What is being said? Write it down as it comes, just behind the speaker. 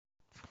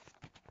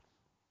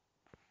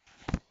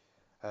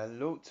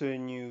Hello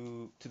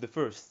to the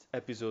first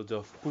episode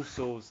of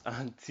Pulsos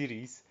and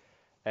Series.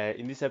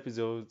 In this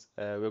episode,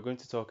 we're going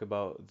to talk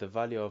about the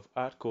value of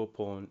hardcore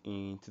porn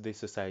in today's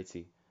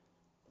society.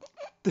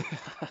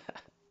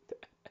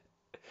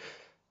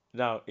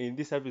 Now, in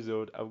this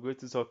episode, I'm going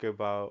to talk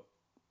about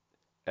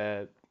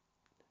uh,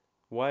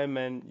 why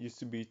men used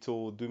to be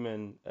told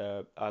women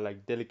are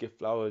like delicate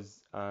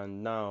flowers,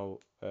 and now,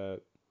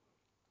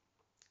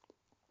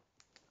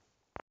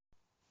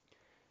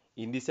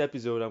 in this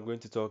episode, I'm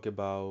going to talk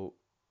about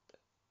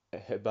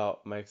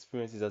my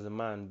experiences as a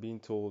man being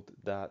told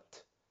that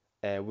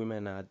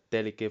women are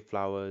delicate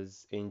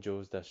flowers,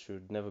 angels that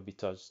should never be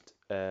touched,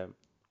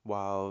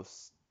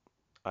 whilst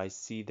I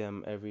see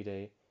them every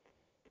day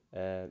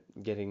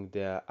getting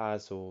their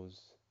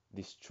assholes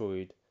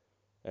destroyed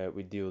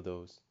with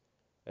dildos.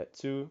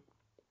 Two,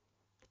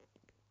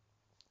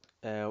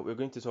 we're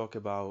going to talk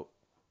about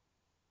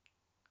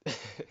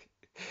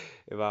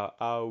about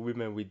how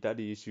women with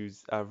daddy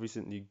issues have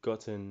recently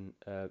gotten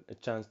a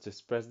chance to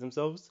express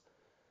themselves.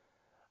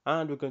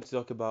 And we're going to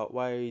talk about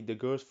why the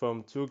girls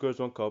from Two Girls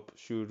One Cup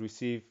should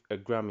receive a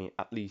Grammy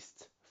at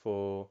least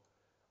for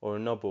or a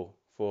Nobel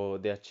for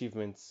their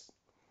achievements.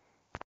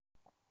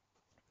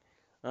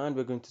 And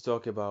we're going to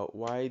talk about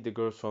why the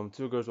girls from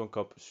Two Girls One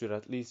Cup should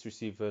at least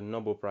receive a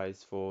Nobel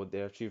Prize for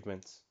their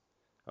achievements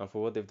and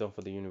for what they've done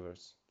for the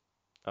universe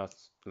at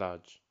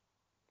large.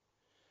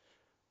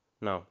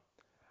 Now,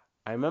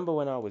 I remember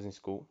when I was in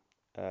school,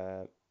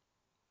 uh,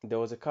 there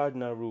was a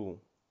cardinal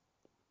rule,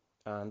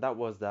 and that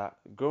was that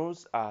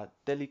girls are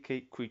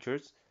delicate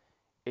creatures,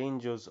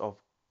 angels of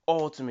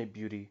ultimate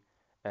beauty,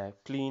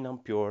 clean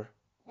and pure,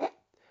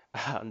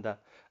 and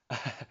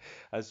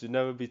I should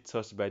never be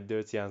touched by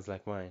dirty hands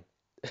like mine.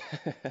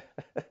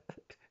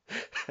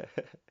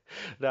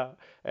 Now,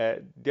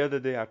 the other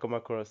day I come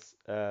across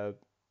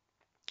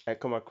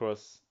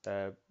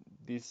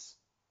this.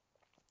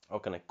 How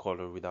can I call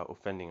her without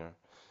offending her?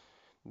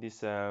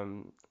 This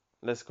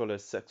let's call her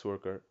sex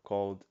worker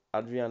called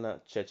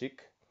Adriana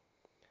Chechik.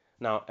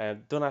 Now,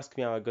 don't ask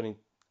me how I got in,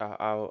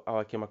 how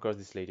I came across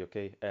this lady.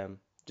 Okay,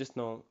 just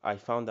know I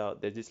found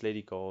out there's this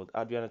lady called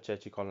Adriana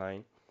Chechik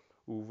online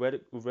who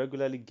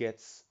regularly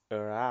gets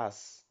her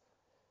ass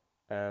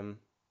um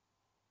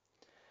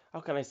how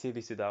can I say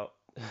this without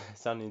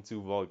sounding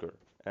too vulgar?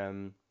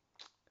 Um,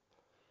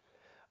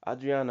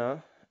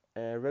 Adriana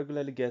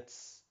regularly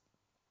gets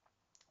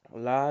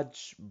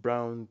large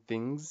brown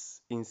things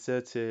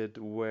inserted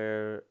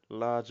where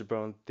large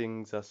brown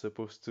things are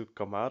supposed to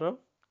come out of.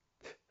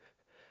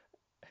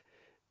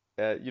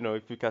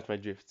 If you catch my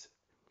drift.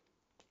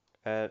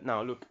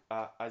 Now, look,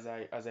 as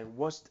I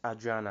watched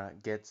Adriana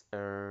get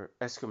her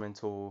excrement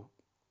hole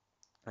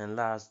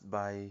enlarged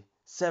by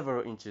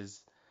several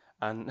inches,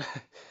 and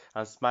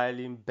and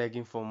smiling,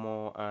 begging for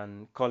more,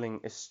 and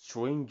calling a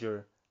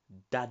stranger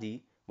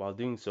daddy while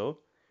doing so,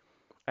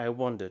 I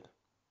wondered,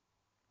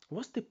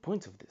 what's the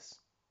point of this?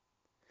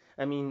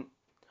 I mean,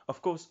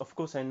 of course,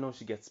 I know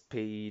she gets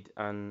paid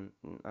and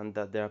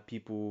that there are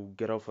people who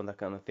get off on that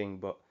kind of thing,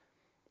 but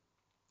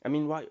I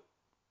mean, why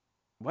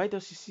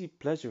does she see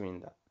pleasure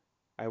in that?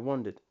 I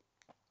wondered,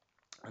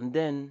 and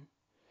then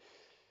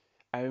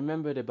I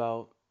remembered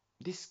about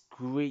this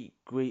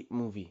great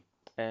movie.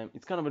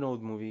 It's kind of an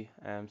old movie.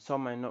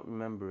 Some might not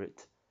remember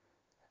it.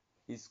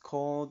 It's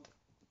called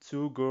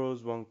Two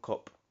Girls One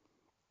Cup.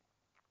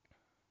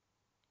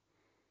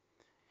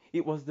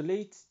 It was the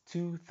late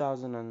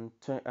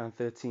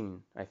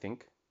 2013, I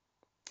think.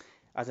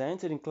 As I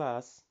entered in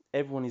class,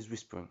 everyone is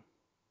whispering,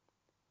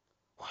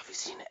 "Oh, have you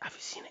seen it? Have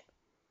you seen it?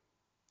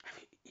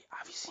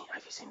 Have you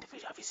seen the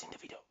video? Have you seen the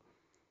video?"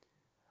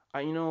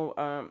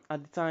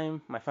 At the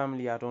time, my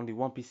family had only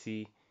one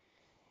PC.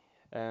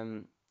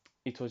 Um,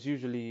 it was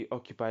usually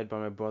occupied by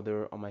my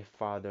brother or my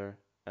father,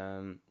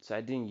 so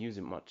I didn't use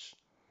it much.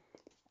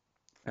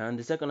 And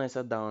the second I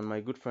sat down,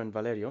 my good friend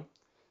Valerio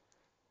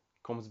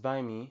comes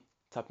by me,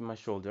 tapping my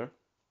shoulder,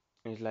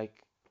 and he's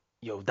like,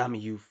 "Yo,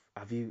 Dami,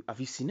 have you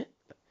seen it?"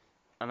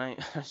 And I,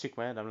 I shake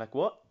my head. I'm like,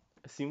 "What?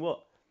 Seen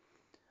what?"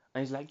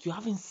 And he's like, "You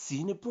haven't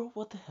seen it, bro?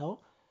 What the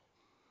hell?"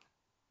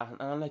 And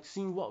I'm like,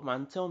 "Seen what,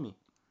 man? Tell me."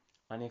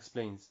 And he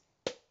explains.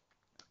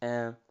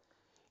 And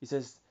he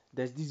says,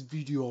 "There's this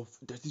video of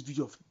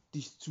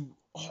these two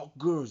hot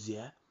girls,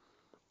 yeah,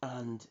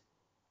 and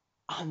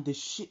they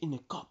shit in a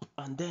cup,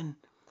 and then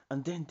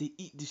they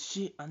eat the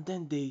shit, and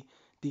then they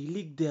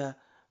lick their.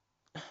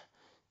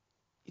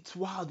 It's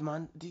wild,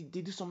 man.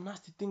 They do some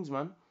nasty things,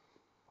 man."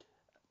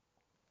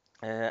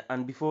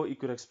 And before he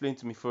could explain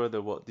to me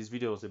further what this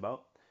video was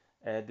about,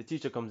 the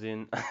teacher comes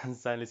in and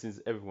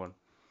silences everyone.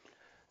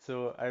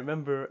 So I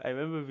remember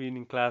being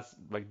in class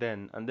back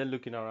then, and then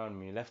looking around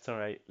me, left and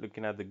right,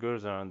 looking at the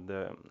girls around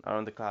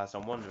the class,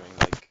 and wondering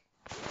like,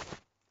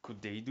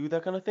 could they do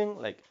that kind of thing?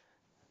 Like,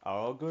 are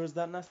all girls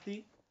that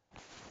nasty?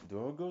 Do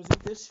all girls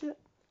eat this shit?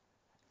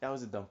 I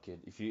was a dumb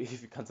kid, if you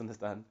if you can't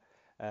understand.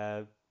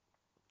 Uh,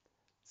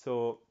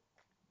 so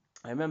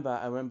I went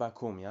back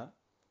home, yeah,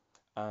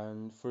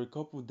 and for a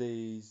couple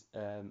days,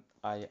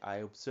 I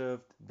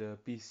observed the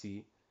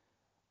PC.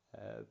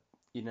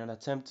 in an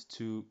attempt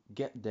to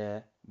get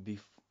there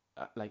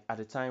like at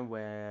a time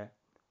where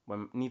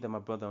when neither my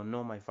brother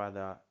nor my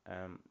father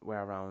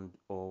were around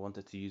or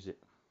wanted to use it.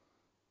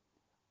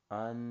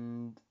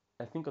 And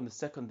I think on the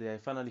second day I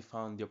finally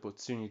found the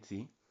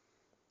opportunity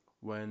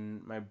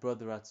when my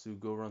brother had to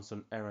go run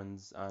some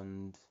errands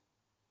and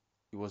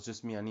it was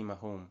just me and him at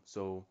home.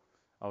 So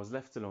I was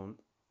left alone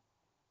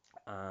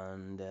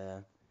and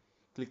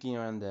clicking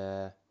around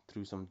there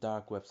through some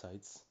dark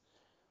websites,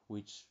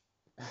 which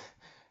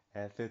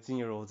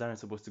 13-year-olds aren't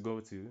supposed to go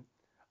to.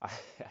 I,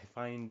 I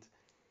find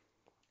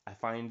I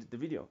find the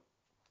video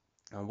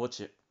and watch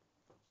it.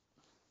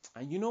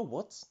 And you know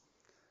what?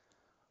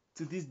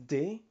 To this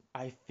day,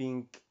 I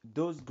think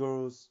those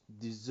girls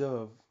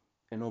deserve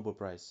a Nobel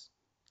Prize.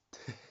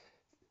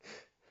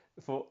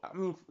 For I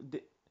mean,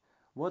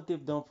 what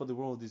they've done for the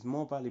world is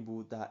more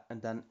valuable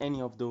than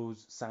any of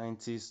those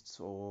scientists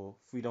or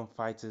freedom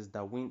fighters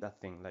that win that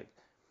thing. Like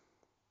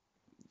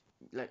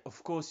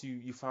of course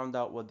you found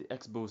out what the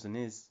X boson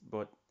is,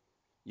 but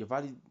your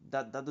value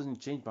that doesn't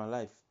change my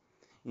life.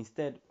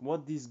 Instead,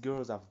 what these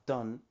girls have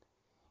done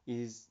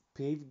is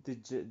pave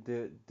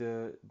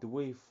the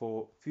way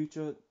for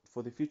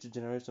the future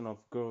generation of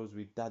girls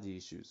with daddy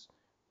issues.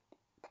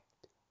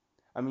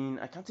 I mean,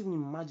 I can't even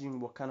imagine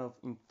what kind of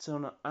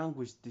internal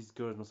anguish these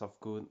girls must have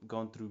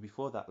gone through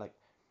before that. Like,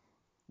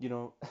 you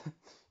know,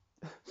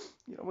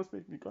 you almost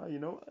make me cry.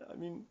 I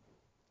mean,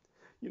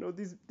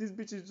 these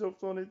bitches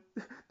just wanted,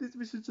 these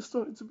bitches just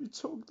wanted to be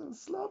choked and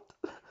slapped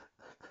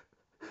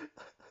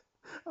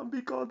and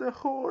be called a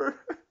whore,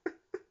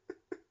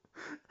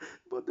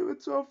 but they were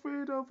too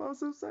afraid of how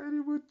society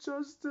would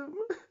judge them.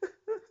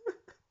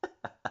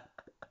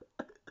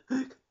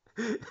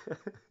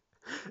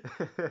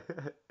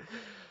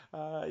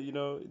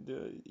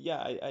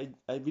 Yeah,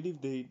 I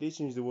believe they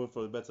changed the world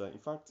for the better. In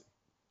fact,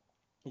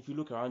 if you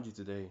look around you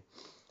today,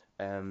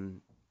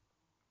 um,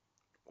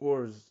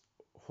 whores,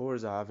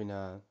 whores are having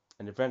a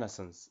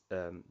renaissance,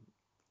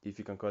 if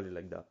you can call it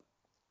like that.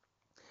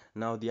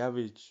 Now, the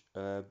average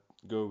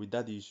girl with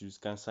daddy issues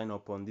can sign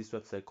up on this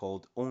website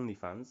called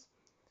OnlyFans,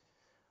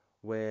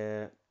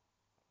 where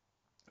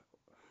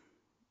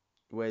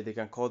they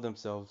can call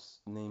themselves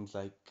names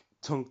like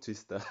tongue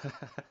twister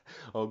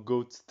or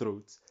goat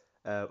throat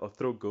or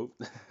throat goat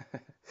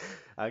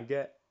and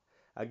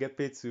get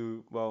paid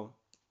to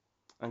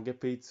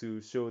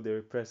show their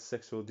repressed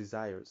sexual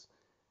desires.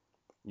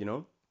 You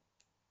know,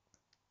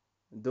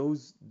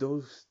 those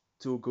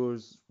two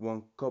girls,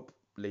 one cup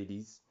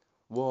ladies,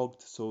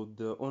 walked so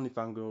the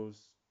OnlyFans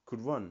girls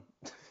could run.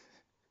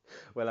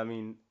 Well, I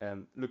mean,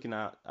 looking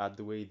at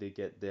the way they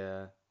get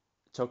their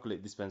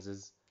chocolate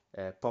dispensers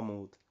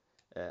pummeled,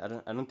 I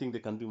don't think they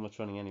can do much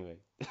running anyway.